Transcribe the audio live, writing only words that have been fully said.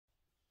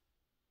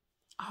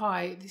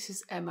Hi, this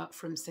is Emma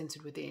from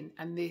Centered Within,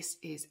 and this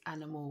is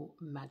Animal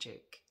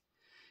Magic.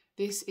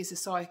 This is a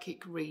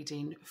psychic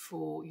reading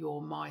for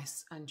your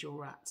mice and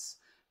your rats.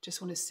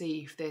 Just want to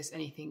see if there's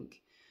anything,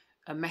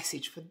 a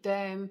message for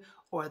them,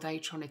 or are they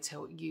trying to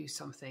tell you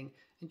something?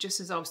 And just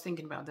as I was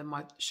thinking about them,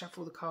 I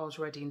shuffled the cards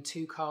ready and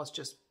two cards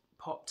just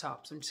popped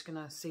up. So I'm just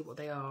going to see what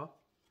they are.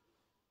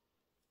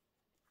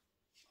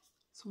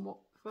 So what,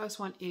 the first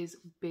one is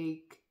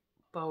Big,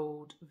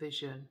 Bold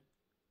Vision.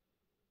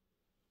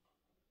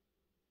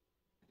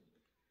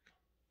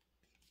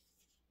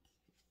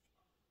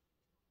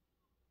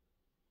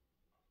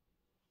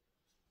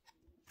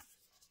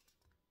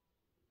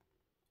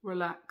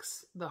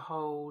 Relax the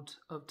hold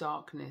of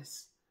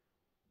darkness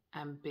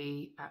and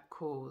be at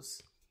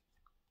cause.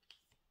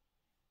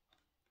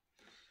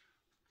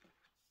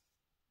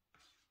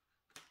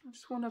 I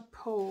just want to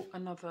pull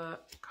another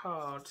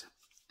card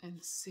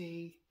and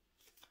see.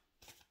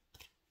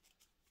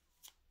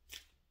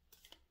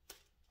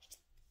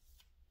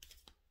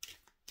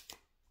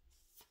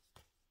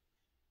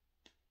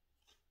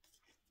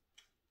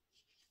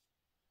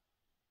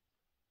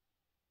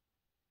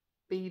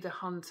 Be the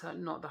hunter,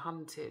 not the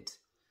hunted.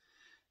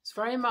 It's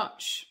very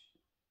much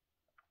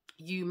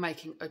you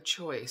making a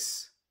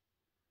choice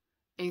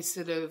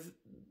instead of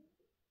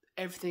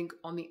everything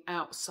on the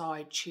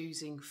outside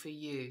choosing for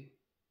you.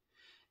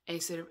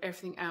 Instead of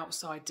everything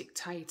outside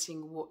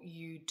dictating what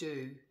you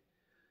do.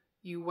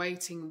 You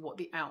waiting what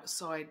the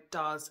outside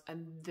does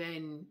and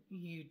then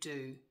you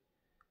do.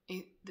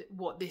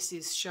 What this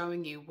is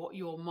showing you, what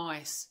your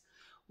mice,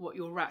 what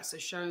your rats are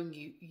showing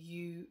you,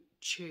 you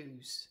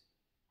choose.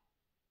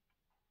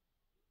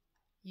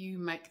 You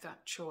make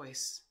that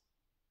choice.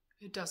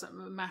 It doesn't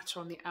matter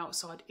on the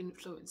outside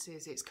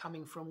influences, it's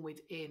coming from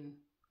within.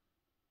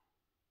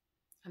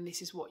 And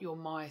this is what your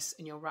mice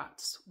and your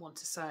rats want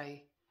to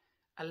say.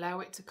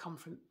 Allow it to come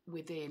from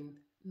within,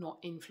 not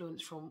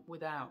influence from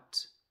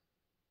without.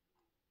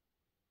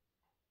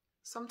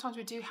 Sometimes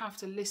we do have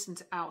to listen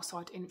to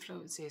outside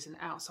influences and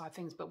outside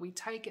things, but we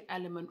take an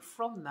element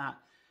from that.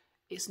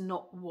 It's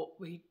not what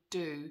we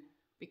do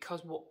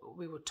because what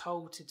we were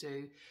told to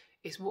do.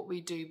 It's what we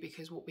do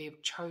because what we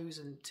have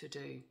chosen to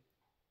do.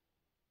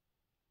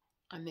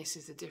 And this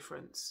is the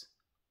difference.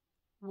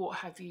 What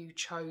have you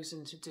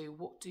chosen to do?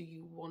 What do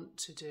you want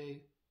to do?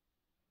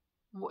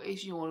 What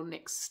is your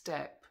next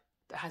step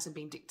that hasn't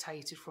been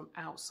dictated from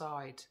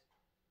outside?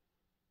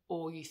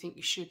 Or you think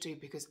you should do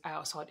because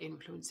outside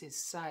influences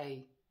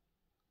say?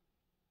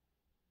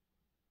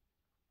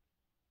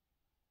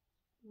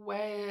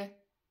 Where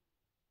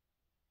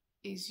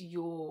is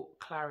your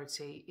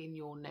clarity in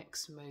your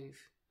next move?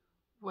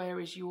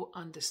 Where is your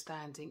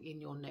understanding in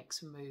your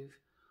next move?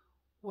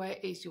 Where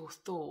is your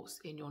thoughts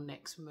in your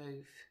next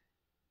move?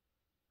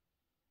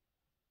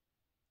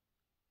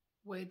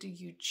 Where do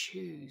you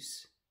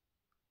choose?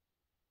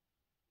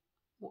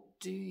 What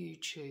do you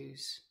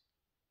choose?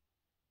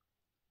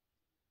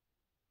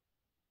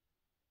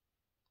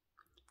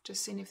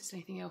 Just seeing if there's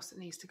anything else that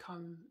needs to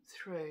come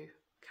through.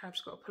 Okay, I've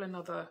just got to pull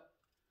another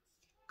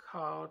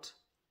card.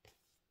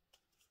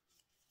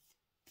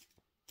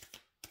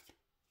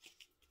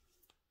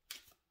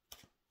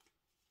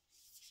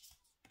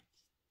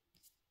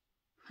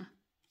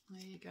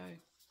 There you go.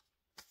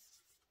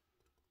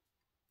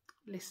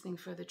 Listening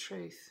for the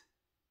truth.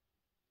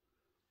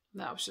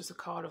 That was just a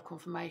card of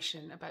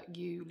confirmation about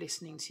you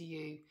listening to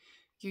you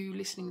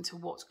listening to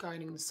what's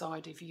going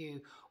inside of you.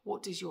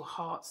 What does your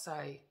heart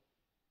say?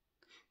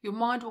 Your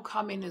mind will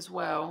come in as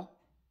well,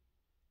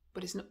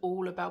 but it's not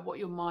all about what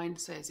your mind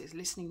says. It's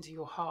listening to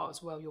your heart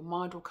as well. Your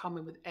mind will come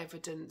in with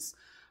evidence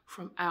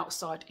from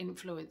outside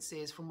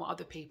influences, from what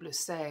other people have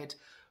said,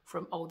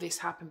 from, oh, this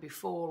happened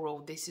before,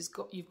 or this is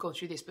you've gone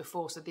through this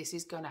before, so this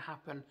is going to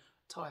happen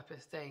type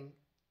of thing.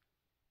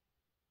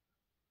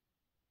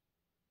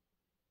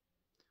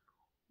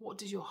 What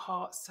does your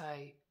heart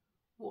say?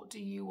 What do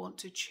you want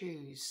to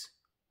choose?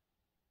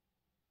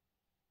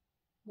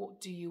 What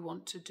do you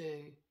want to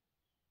do?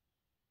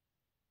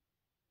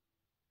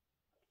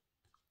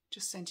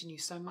 Just sending you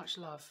so much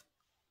love.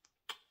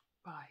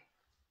 Bye.